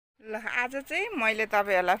ल आज चाहिँ मैले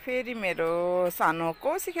तपाईहरुलाई फेरि मेरो सानो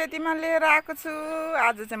कौसी खेतीमा लिएर आएको छु।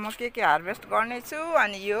 आज चाहिँ म के हार्भेस्ट गर्ने छु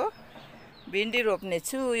अनि यो भिन्डी रोप्ने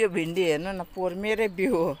छु। यो भिन्डी हेर्नु न पोर मेरै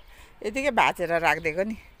बिउ हो। यतिकै भाचेर राख्दिएको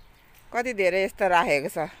नि। कति धेरै यस्तो राखेको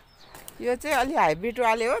छ। यो चाहिँ अलि हाइब्रिड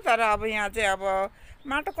वाले हो तर अब यहाँ चाहिँ अब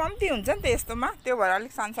माटो कम्ती हुन्छ नि त यस्तोमा, त्यो भएर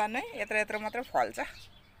अलिक सानसानै यत्रो मात्र फल्छ।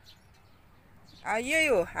 यही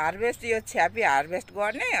हो हार्भेस्ट, यो छ्यापी हार्भेस्ट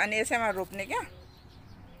गर्ने अनि यसैमा रोप्ने क्या।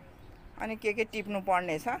 अनि के टिप्नु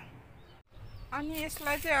पर्ने छ। अनि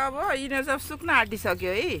यसलाई चाहिँ अब यिनीहरू सब सुक्न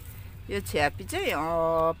आँटिसक्यो है। यो छ्यापी चाहिँ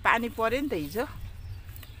पानी पर्यो नि त हिजो,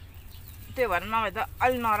 त्यो भएर नभए त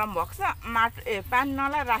अलि नरम भएको छ। माटो पानी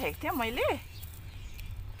नलाइ राखेको थिएँ मैले।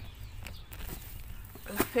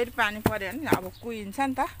 फेरि पानी पर्यो भने अब कुहिन्छ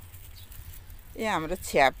नि त। हाम्रो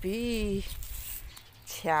छ्यापी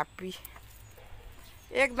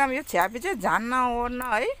एकदम यो छ्यापी चाहिँ झान्न ओर्न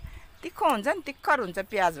है तिखो हुन्छ नि, तिखर हुन्छ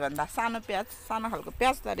प्याज भन्दा। सानो प्याज, सानो खालको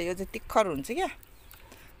प्याज, तर यो चाहिँ तिखर हुन्छ क्या।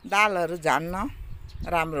 दालहरू झान्न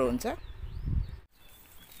राम्रो हुन्छ।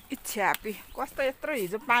 छ्यापी कस्तो यत्रो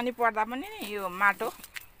हिजो पानी पर्दा पनि नि यो माटो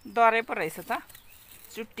डरे पो रहेछ त,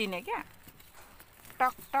 चुट्टिने क्या,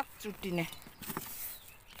 टक टक चुट्टिने।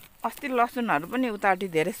 अस्ति लसुनहरू पनि उतापट्टि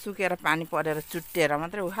धेरै सुकेर पानी परेर चुट्टिएर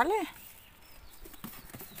मात्रै उखाले।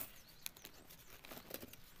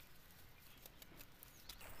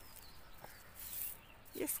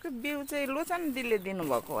 यसको बिउ चाहिँ लोचन दिदीले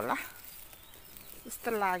दिनुभएको होला जस्तो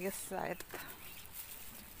लाग्यो सायद।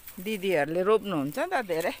 दिदीहरूले रोप्नुहुन्छ नि त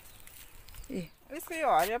धेरै। यसको यो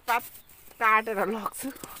हरियो पात काटेर लग्छु,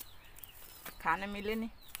 खान मिल्यो नि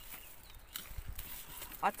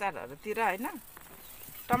अचारहरूतिर होइन।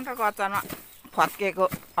 टमाटरको अचारमा फर्केको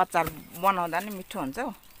अचार बनाउँदा नि मिठो हुन्छ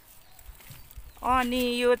हौ। अनि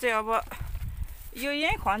यो चाहिँ अब यो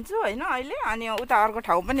यहीँ खन्छु होइन अहिले। अनि उता अर्को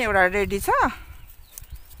ठाउँ पनि एउटा रेडी छ।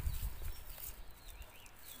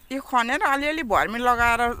 यो खनेर अलिअलि भर्मी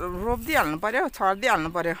लगाएर रोपिदिइहाल्नु पर्यो, छरिदिइहाल्नु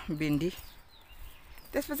पर्यो भिन्डी।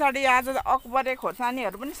 त्यस पछाडि आज अकबरे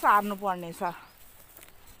खोर्सानीहरू पनि सार्नु पर्ने छ।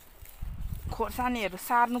 खोर्सानीहरू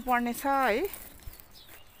सार्नु पर्ने छ है।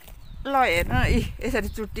 ल हेर्नु यसरी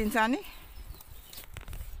चुट्टिन्छ नि।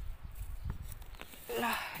 ल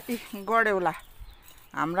गड्यौला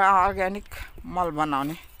हाम्रो अर्ग्यानिक मल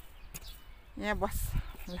बनाउने। यहाँ बस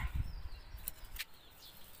ल।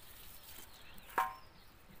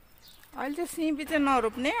 अहिले चाहिँ सिमी चाहिँ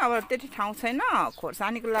नरोप्ने, अब त्यति ठाउँ छैन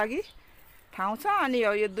खोर्सानीको लागि। ठाउँ छ अनि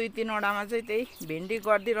यो 2-3वटामा चाहिँ त्यही भिन्डी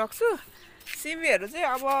गरिदिइराख्छु। सिमीहरू चाहिँ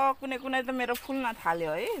अब कुनै त मेरो फुल्न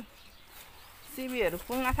थाल्यो है। सिमीहरू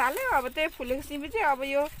फुल्न थाल्यो। अब त्यही फुलेको सिमी चाहिँ अब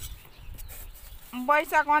यो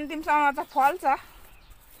वैशाख अन्तिमसम्म त फल्छ,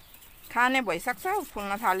 खाने भइसक्छ।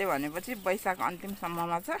 फुल्न थाल्यो भनेपछि वैशाख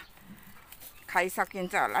अन्तिमसम्ममा छ,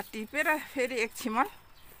 खाइसकिन्छ होला। टिपेर फेरि एक छिमल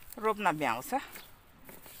रोप्न भ्याउँछ।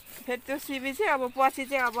 फेरि त्यो सिमी चाहिँ अब पछि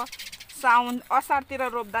चाहिँ अब साउन असारतिर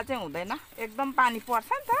रोप्दा चाहिँ हुँदैन, एकदम पानी पर्छ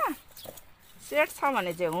नि त। सेड छ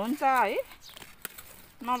भने चाहिँ हुन्छ है,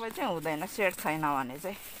 नभए चाहिँ हुँदैन। सेड छैन भने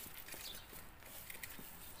चाहिँ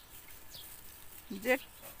जेठ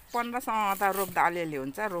 15सम्म त रोप्दा अलिअलि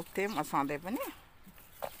हुन्छ। रोप्थेँ म सधैँ पनि।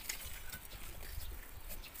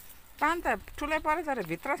 पानी त ठुलै पऱ्यो तर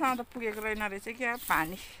भित्रसम्म त पुगेको रहेन रहेछ क्या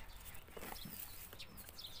पानी।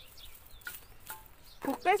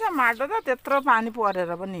 फुक्कै छ माटो त, त्यत्रो पानी परेर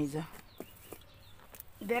पनि हिजो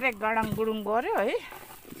धेरै गडङ गुडुङ गऱ्यो है।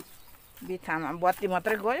 बित्थामा बत्ती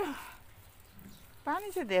मात्रै गयो, पानी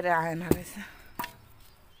चाहिँ धेरै आएन रहेछ।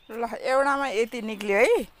 ल एउटामा यति निक्ल्यो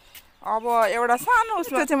है। अब एउटा सानो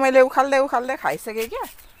उसमा चाहिँ मैले उखाल्दै खाइसकेँ क्या।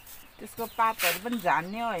 त्यसको पातहरू पनि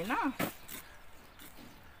झान्यो होइन।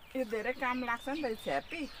 यो धेरै काम लाग्छ नि त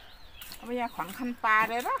छ्यापी। अब यहाँ खनखन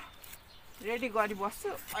पारेर रेडी गरिबस्छु।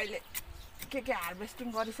 अहिले के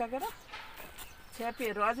हार्भेस्टिङ गरिसकेर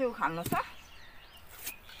छ्यापीहरू अझै उखाल्नु छ।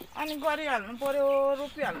 अनि गरिहाल्नु पर्यो,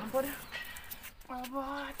 रोपिहाल्नु पर्यो। अब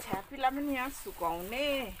छ्यापीलाई पनि यहाँ सुकाउने,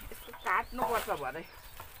 यसको काट्नुपर्छ भरे।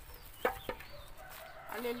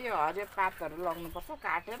 अलिअलि हरियो पातहरू लाग्नुपर्छ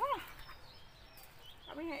काटेर।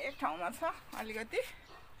 अब यहाँ एक ठाउँमा छ अलिकति,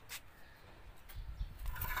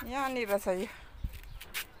 यहाँनिर छ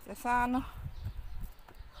यो सानो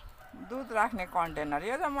दुध राख्ने कन्टेनर।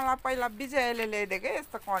 यो चाहिँ मलाई पहिला विजयले ल्याइदिएको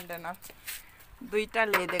यस्तो कन्टेनर 2टा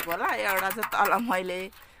ल्याइदिएको होला। एउटा चाहिँ तल मैले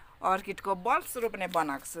अर्किडको बल्ब्स रोप्ने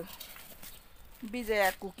बनाएको छु विजया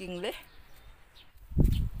कुकिङले।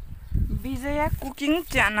 विजया कुकिङ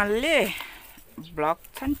च्यानलले ब्लग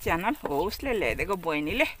छ नि च्यानल हो, उसले ल्याइदिएको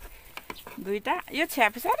बहिनीले 2टा। यो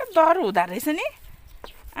छ्यापी साह्रो डर हुँदो रहेछ नि।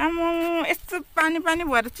 आमा यस्तो पानी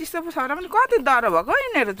भएर चिसो पो छ र पनि कति डर भएको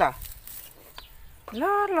यिनीहरू त। ल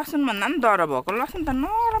लसुन भन्दा पनि दर भएको लसुन त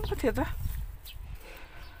नरम पो थियो त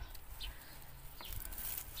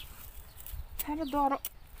साह्रो दर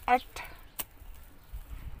आठ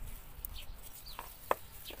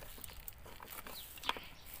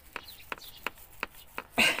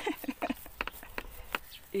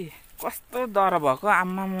ए कस्तो दर भएको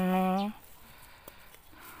आम्मामा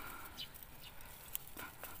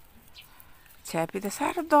छ्यापी त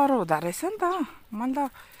साह्रो दर हुँदो रहेछ नि त मैले त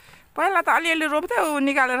पहिला त अलिअलि रोप्दै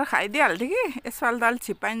निकालेर खाइदिइहाल्थेँ कि यसपालि त अलिक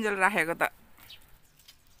छिप्पाइन्जेल राखेको त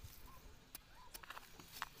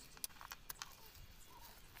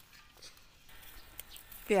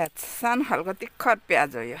प्याज सानो खालको तिखर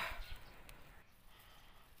प्याज हो यो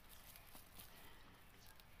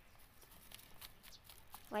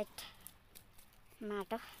वाइट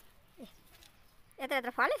माटो यत्रो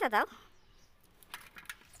यत्रो फलेछ त हौ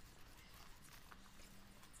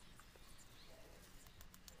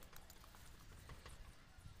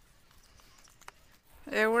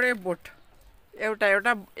एउटै बोट एउटा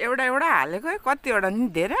एउटा एउटा एउटा हालेको है कतिवटा नि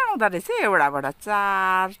धेरै आउँदो रहेछ एउटाबाट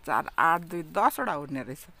 4 4 8 2 10वटा हुने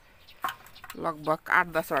रहेछ लगभग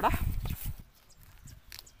 8 10वटा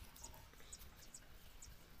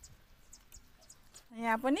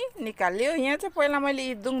यहाँ पनि निकाल्यो यहाँ चाहिँ पहिला मैले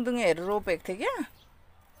यी दुङदुङेहरू रोपेको थिएँ क्या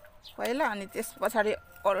पहिला अनि त्यस पछाडि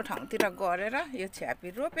अरू ठाउँतिर गरेर यो छ्यापी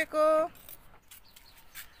रोपेको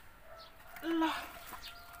ल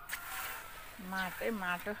माटै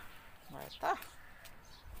माटो भयो त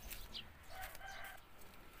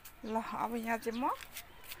ल अब यहाँ चाहिँ म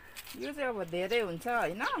यो चाहिँ अब धेरै हुन्छ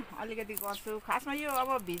होइन अलिकति गर्छु खासमा यो अब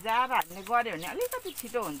भिजाएर हाल्ने गऱ्यो भने अलिकति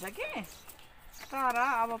छिटो हुन्छ कि तर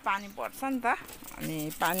अब पानी पर्छ नि त अनि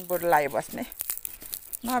पानी बरु लगाइबस्ने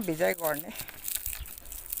नभिजाइ गर्ने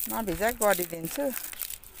नभिजाइ गरिदिन्छु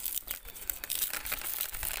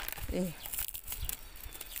ए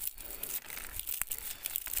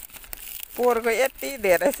पोहोरको यति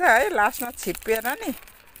धेरै छ है लास्टमा छिप्पिएर नि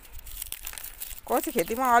कौसी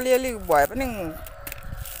खेतीमा अलिअलि भए पनि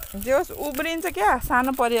जे होस् उब्रिन्छ क्या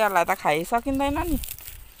सानो परिवारलाई त खाइसकिँदैन नि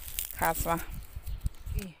खासमा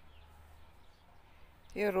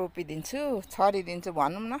यो रोपिदिन्छु छरिदिन्छु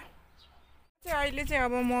भनौँ न अहिले चाहिँ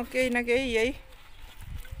अब म केही न केही यही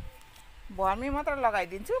भर्मी मात्र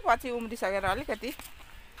लगाइदिन्छु पछि उम्रिसकेर अलिकति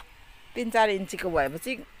 3-4 इन्चीको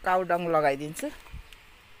भएपछि काउडङ लगाइदिन्छु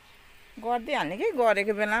गरिदिइहाल्ने कि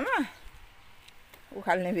गरेको बेलामा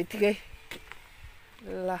उखाल्ने बित्तिकै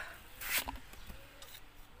ल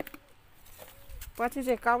पछि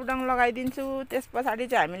चाहिँ काउडङ लगाइदिन्छु त्यस पछाडि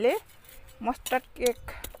चाहिँ हामीले मस्टर्ड केक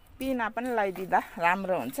पिना पनि लगाइदिँदा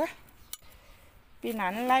राम्रो हुन्छ पिना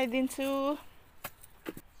पनि लगाइदिन्छु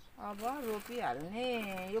अब रोपिहाल्ने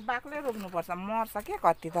यो बाक्लै रोप्नुपर्छ मर्छ क्या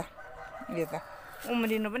कति त यो त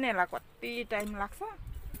उम्रिनु पनि यसलाई कति टाइम लाग्छ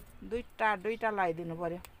दुईटा लगाइदिनु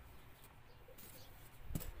पर्यो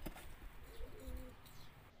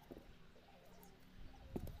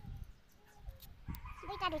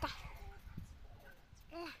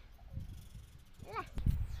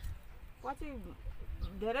पछि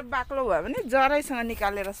धेरै बाक्लो भयो भने जरैसँग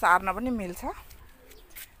निकालेर सार्न पनि मिल्छ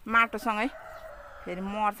माटोसँगै फेरि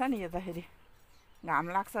मर्छ नि यो त फेरि घाम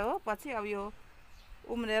लाग्छ हो पछि अब यो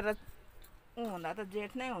उम्रेर हुँदा त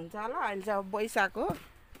जेठ नै हुन्छ होला अहिले चाहिँ अब वैशाख हो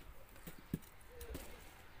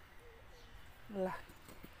ल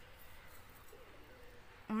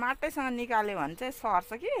माटैसँग निकाल्यो भने चाहिँ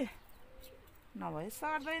सर्छ कि नभए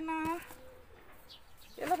सर्दैन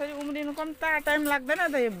यसलाई फेरि उम्रिनु कम्ता टाइम लाग्दैन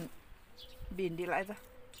त यो भिन्डीलाई त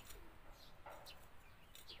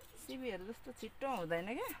सिबीहरू जस्तो छिट्टो हुँदैन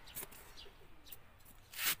क्या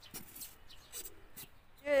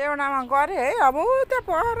यो एउटामा गरेँ है अब त्यहाँ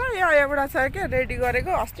पर यो एउटा छ क्या रेडी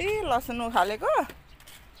गरेको अस्ति लसुन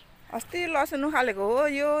उखालेको हो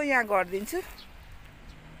यो यहाँ गरिदिन्छु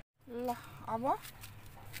ल अब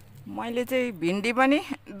मैले चाहिँ भिन्डी पनि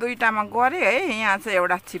दुईटामा गरेँ है यहाँ चाहिँ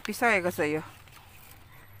एउटा छिप्पिसकेको छ यो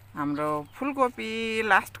हाम्रो फुलकोपी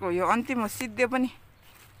लास्टको यो अन्तिम सिद्धे पनि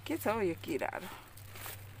के छ हौ यो किराहरू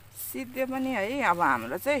सिद्धे पनि है अब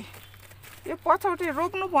हाम्रो चाहिँ यो पछौटे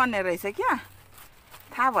रोप्नु पर्ने रहेछ क्या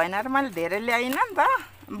थाहा भएन र मैले धेरै ल्याइनँ नि त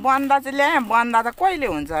बन्दा चाहिँ ल्याएँ बन्दा त कहिले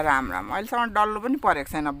हुन्छ राम्रो अहिलेसम्म डल्लो पनि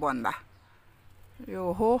परेको छैन बन्दा यो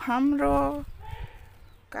हो हाम्रो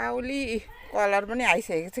काउली कलर पनि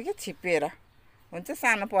आइसकेको छ कि छिप्पिएर हुन्छ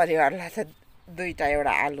सानो परिवारलाई त दुईटा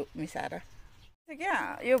एउटा आलु मिसाएर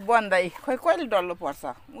क्या यो बन्दै खोइ कहिले डल्लो पर्छ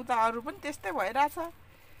उता अरू पनि त्यस्तै भइरहेछ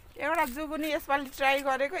एउटा जुगुनी यसपालि ट्राई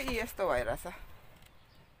गरेको यी यस्तो भइरहेछ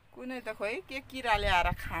कुनै त खोइ के किराले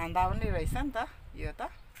आएर खाँदा पनि रहेछ नि त यो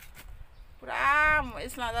त पुरा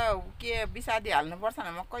यसमा त के बिसादी हाल्नुपर्छ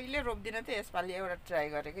भने म कहिले रोप्दिनँ थिएँ यसपालि एउटा ट्राई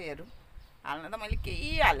गरेको हेरौँ हाल्न त मैले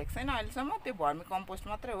केही हालेको छैन अहिलेसम्म, त्यो भर्मी कम्पोस्ट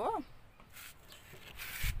मात्रै हो।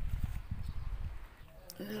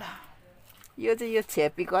 ल यो चाहिँ यो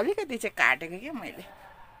छ्यापीको अलिकति चाहिँ काटेको क्या मैले।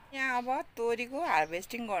 यहाँ अब तोरीको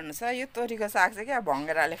हार्भेस्टिङ गर्नु छ। यो तोरीको साग चाहिँ क्या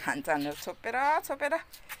भँगेराले खान्छ भनेर छोपेर छोपेर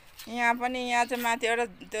यहाँ पनि, यहाँ चाहिँ माथि एउटा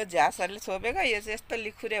त्यो झ्यासहरूले छोपेको, यो चाहिँ यस्तो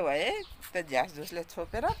लिखुरे भए त्यो झ्यास झुसले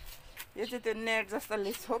छोपेर, यो चाहिँ त्यो नेट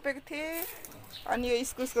जस्तोले छोपेको थिएँ। अनि यो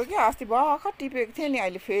इस्कुसको क्या अस्ति भर्खर टिपेको थिएँ नि,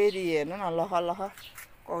 अहिले फेरि हेर्नु न लह लह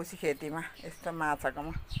कौसी खेतीमा यस्तो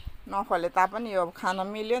माछाकोमा नफले तापनि यो अब खान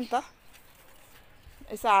मिल्यो नि त।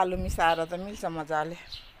 यसो आलु मिसाएर त मिल्छ मजाले।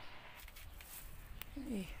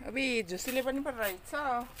 अबि झुसुले पनि पो रहेछ,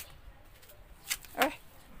 ए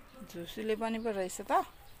झुसुले पनि पो रहेछ त,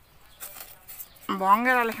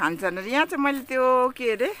 भँगेराले खान्छ भनेर। यहाँ चाहिँ मैले त्यो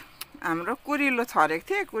के अरे हाम्रो कुरिलो छरेको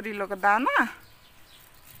थिएँ, कुरिलोको दाना,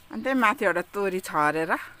 अनि त्यही माथि एउटा तोरी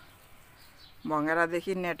छरेर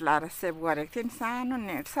भँगेरादेखि नेट लाएर सेभ गरेको थिएँ नि। सानो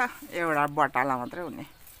नेट छ, एउटा बटाला मात्रै हुने।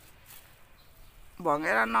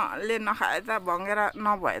 भँगेरा नखाए त, भँगेरा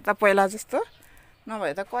नभए त पहिला जस्तो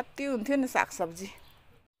नभए त कति हुन्थ्यो नि सागसब्जी।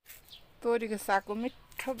 तोरीको सागको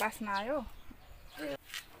मिठो बास्ना आयो।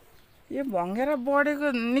 यो भँगेरा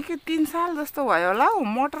बढेको निकै 3 साल जस्तो भयो होला हौ।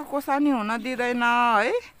 मटर खोर्सानी हुन दिँदैन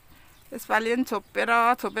है। यसपालि पनि छोपेर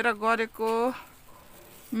छोपेर गरेको।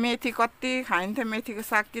 मेथी कति खाइन्थ्यो, मेथीको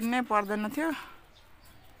साग किन्नै पर्दैन थियो।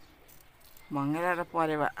 भँगेरा र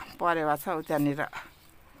परेवा छ उतानिर।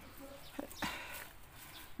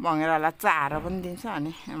 भँगेरालाई चारो पनि दिन्छ।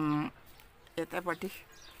 अनि यतापट्टि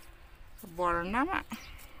बर्नामा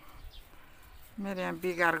मेरो यहाँ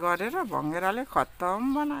बिगार गरेर भँगेराले खत्तम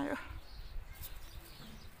बनायो।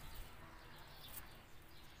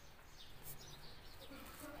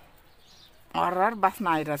 हरहर बास्ना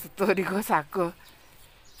आइरहेछ तोरीको सागको।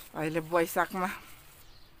 अहिले वैशाखमा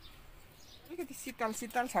अलिकति शीतल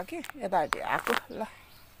शीतल छ कि यतापट्टि आएको। ल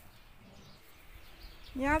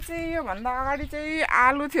यहाँ चाहिँ योभन्दा अगाडि चाहिँ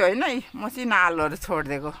आलु थियो होइन, मसिना आलुहरू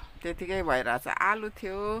छोडिदिएको त्यतिकै भइरहेछ। आलु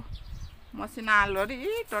थियो, मसिना आलुहरू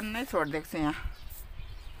टन्नै छोडिदिएको छु यहाँ।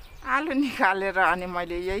 आलु निकालेर अनि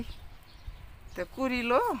मैले यही त्यो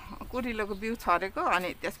कुरिलोको बिउ छरेको,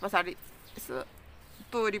 अनि त्यस पछाडि यसो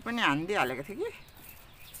तोरी पनि हानिदिइहालेको थिएँ कि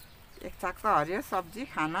एक चाक त हरियो सब्जी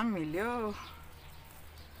खान मिल्यो।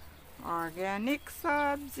 अर्ग्यानिक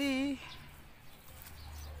सब्जी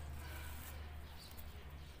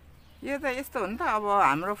यो त यस्तो हो नि त। अब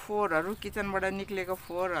हाम्रो फोहोरहरू किचनबाट निक्लेको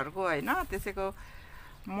फोहोरहरूको होइन, त्यसैको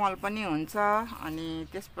मल पनि हुन्छ। अनि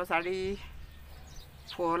त्यस पछाडि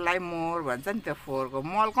फोहोरलाई मोर भन्छ नि, त्यो फोहोरको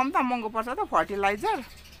मल कम त महँगो पर्छ त फर्टिलाइजर।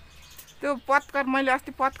 त्यो पत्कर मैले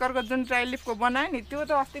अस्ति पत्करको जुन ड्राई लिफको बनाएँ नि, त्यो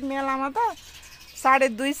त अस्ति मेलामा त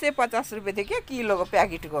 250 रुपियाँ थियो क्या किलोको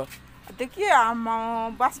प्याकेटको। त्यो के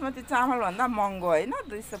बासमती चामलभन्दा महँगो होइन,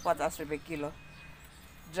 250 रुपियाँ किलो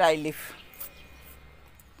ड्राई लिफ।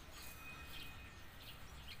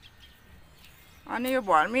 अनि यो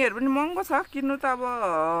भर्मीहरू पनि महँगो छ किन्नु त। अब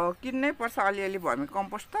किन्नै पर्छ अलिअलि भर्मी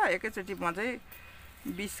कम्पोस्ट त। एकैचोटि म चाहिँ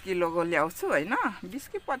 20 किलोको ल्याउँछु होइन, 20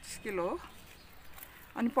 कि 25 किलो हो।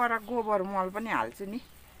 अनि पर गोबर मल पनि हाल्छु नि।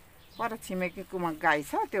 पर छिमेकीकोमा गाई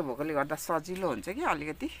छ, त्यो भएकोले गर्दा सजिलो हुन्छ कि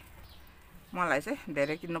अलिकति। मलाई चाहिँ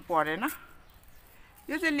धेरै किन्नु परेन।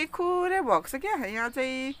 यो चाहिँ लिखुरे भएको छ क्या। यहाँ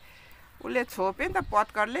चाहिँ उसले छोप्यो नि त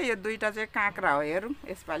पत्करले। यो दुईवटा चाहिँ काँक्रा हो। हेरौँ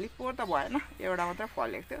यसपालि पोहोर त भएन, एउटा मात्रै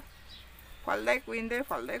फलेको थियो। फल्दै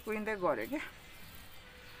कुहिँदै गऱ्यो क्या।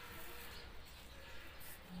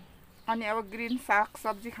 अनि अब ग्रिन साग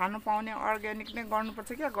सब्जी खानु पाउने अर्ग्यानिक नै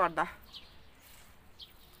गर्नुपर्छ क्या गर्दा।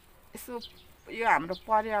 यसो यो हाम्रो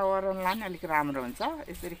पर्यावरणलाई नि अलिक राम्रो हुन्छ।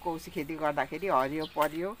 यसरी कौसी खेती गर्दाखेरि हरियो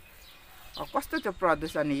परियो। कस्तो थियो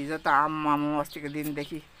प्रदूषण हिजो त आम्मामा अस्तिको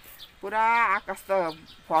दिनदेखि पुरा आकाश त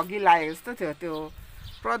फगी लागेको जस्तो थियो। त्यो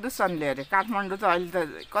प्रदूषणले अरे काठमाडौँ त अहिले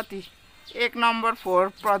त कति 1 नम्बर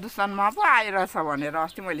 4 प्रदूषणमा पो आइरहेछ भनेर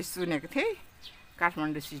अस्ति मैले सुनेको थिएँ,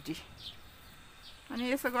 काठमाडौँ सिटी। अनि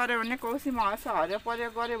यसो गऱ्यो भने कौसीमा यसो हरियो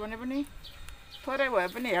परियो गऱ्यो भने पनि थोरै भए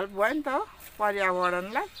पनि हेल्प भयो नि त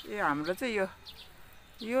पर्यावरणलाई। यो हाम्रो चाहिँ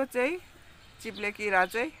यो चाहिँ चिप्ले किरा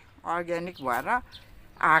चाहिँ अर्ग्यानिक भएर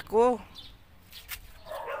आएको।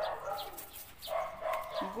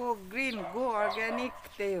 गो ग्रिन गो अर्ग्यानिक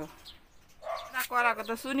त्यही हो। कराको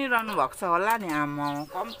त सुनिरहनु भएको छ होला नि। आमा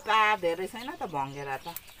कम्ता धेरै छैन त भँगेरा त।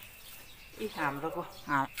 हाम्रोको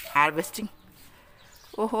हार्भेस्टिङ।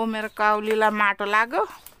 ओहो मेरो काउलीलाई माटो लाग्यो।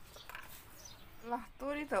 ल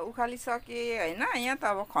तोरी त उखालिसकेँ होइन। यहाँ त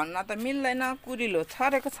अब खन्न त मिल्दैन, कुरिलो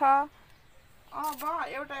छरेको छ। अब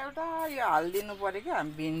एउटा यो हालिदिनु पऱ्यो क्या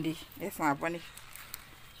भिन्डी। यसमा पनि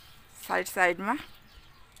साइडमा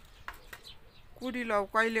कुरिलो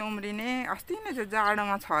कहिले उम्रिने अस्ति नै चाहिँ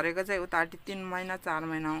जाडोमा छरेको चाहिँ उताटी 3 महिना 4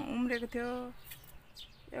 महिनामा उम्रेको थियो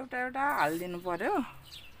एउटा एउटा हालिदिनु पर्यो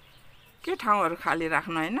के ठाउँहरू खाली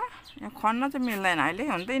राख्नु हैन यहाँ खन्न चाहिँ मिल्दैन अहिले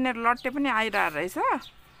हुन त यिनीहरू लट्टे पनि आइरहेको रहेछ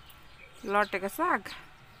लट्टेको साग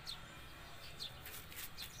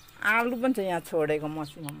आलु पनि चाहिँ यहाँ छोडेको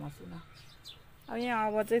मसिनो मसिनो अब यहाँ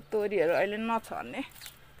अब चाहिँ तोरीहरू अहिले नछर्ने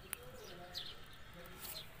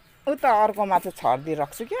उता अर्कोमा चाहिँ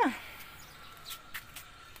छर्दिरहेको छु क्या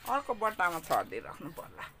अर्को बट्टामा छर्दिराख्नु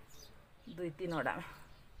पर्ला 2-3 वटामा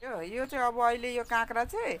यो चाहिँ अब अहिले यो काँक्रा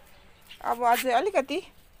चाहिँ अब अझै अलिकति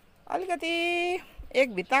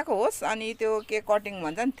एक भित्ताको होस् अनि त्यो के कटिङ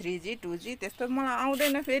भन्छ नि 3G 2G त्यस्तो मलाई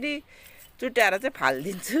आउँदैन फेरि चुट्याएर चाहिँ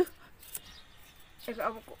फालिदिन्छु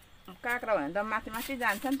अब काँक्रा भने त माथि माथि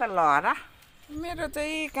जान्छ नि त लहरा मेरो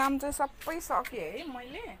चाहिँ काम चाहिँ सबै सकेँ है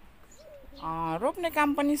मैले रोप्ने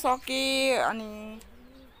काम पनि सकेँ अनि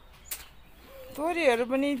तोरीहरू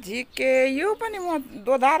पनि झिके यो पनि म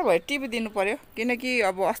दोधार भयो टिपिदिनु पर्यो किनकि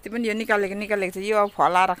अब अस्ति पनि यो निकालेको छ यो अब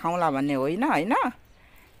फलाएर खाउँला भन्ने होइन हैन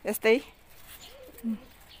यस्तै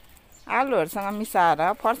आलुहरूसँग मिसाएर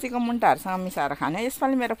फर्सीको मुन्टाहरूसँग मिसाएर खाने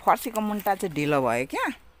यसपालि मेरो फर्सीको मुन्टा चाहिँ ढिलो भयो क्या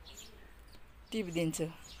टिपिदिन्छु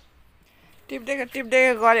टिप्दै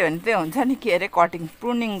गऱ्यो भने चाहिँ हुन्छ नि के अरे कटिङ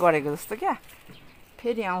प्रुनिङ गरेको जस्तो क्या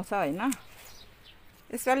फेरि आउँछ हैन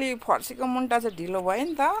यसपालि फर्सीको मुन्टा चाहिँ ढिलो भयो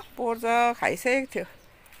नि त पोर्छ खाइसकेको थियो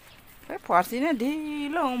खै फर्सी नै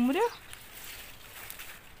ढिलो उम्र्यो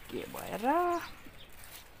के भएर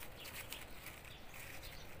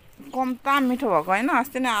कम्ता मिठो भएको होइन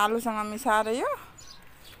अस्ति नै आलुसँग मिसाएर यो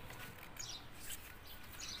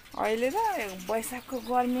अहिले त वैशाखको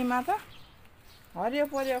गर्मीमा त हरियो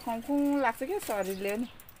परियो खुङ लाग्छ क्या शरीरले नि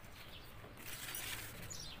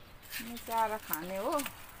मिसाएर खाने हो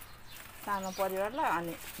सानो परिवारलाई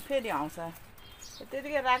अनि फेरि आउँछ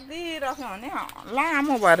त्यतिकै राख्दिराख्यो भने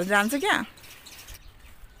लामो भएर जान्छ क्या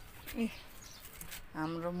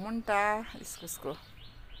हाम्रो मुन्टा इस्कुसको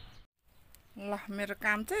ल मेरो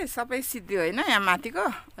काम चाहिँ सबै सिद्धियो होइन यहाँ माथिको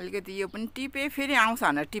अलिकति यो पनि टिपे फेरि आउँछ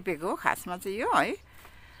भनेर टिपेको हो खासमा चाहिँ यो है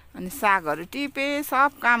अनि सागहरू टिपे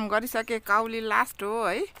सब काम गरिसकेँ काउली लास्ट हो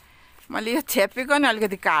है मैले यो छ्यापीको नि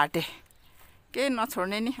अलिकति काटेँ केही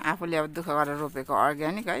नछोड्ने नि आफूले अब दुःख गरेर रोपेको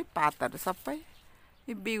अर्ग्यानिक है पातहरू सबै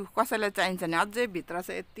यो बिउ कसैलाई चाहिन्छ नि अझै भित्र छ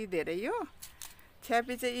यति धेरै यो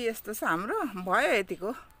छ्यापी चाहिँ यस्तो छ हाम्रो भयो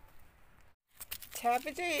यतिको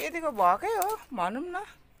छ्यापी चाहिँ यतिको भएकै हो भनौँ न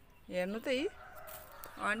हेर्नु त यी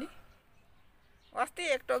अनि अस्ति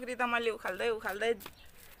एक टोकरी त मैले उखाल्दै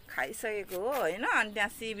खाइसकेको हो होइन अनि त्यहाँ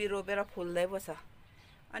सिबी रोपेर फुल्दै पो छ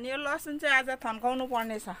अनि यो लसुन चाहिँ आज थन्काउनु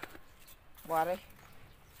पर्ने छ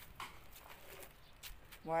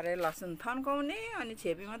भरे लसुन थन्काउने अनि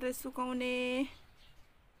छेपी मात्रै सुकाउने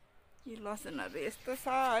यी लसुनहरू यस्तो छ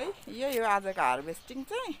है यही हो आजको हार्भेस्टिङ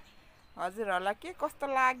चाहिँ हजुरहरूलाई के कस्तो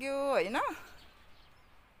लाग्यो होइन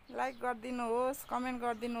लाइक गरिदिनुहोस् कमेन्ट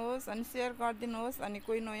गरिदिनुहोस् अनि सेयर गरिदिनुहोस् अनि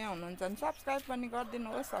कोही नयाँ हुनुहुन्छ भने सब्सक्राइब पनि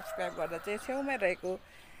गरिदिनुहोस् सब्सक्राइब गर्दा चाहिँ छेउमै रहेको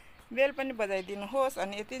बेल पनि बजाइदिनुहोस्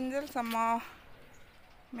अनि यतिन्जेलसम्म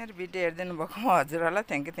मेरो भिडियो हेरिदिनु भएको हजुरहरूलाई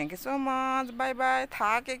thank you so much by by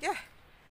थाकेँ क्या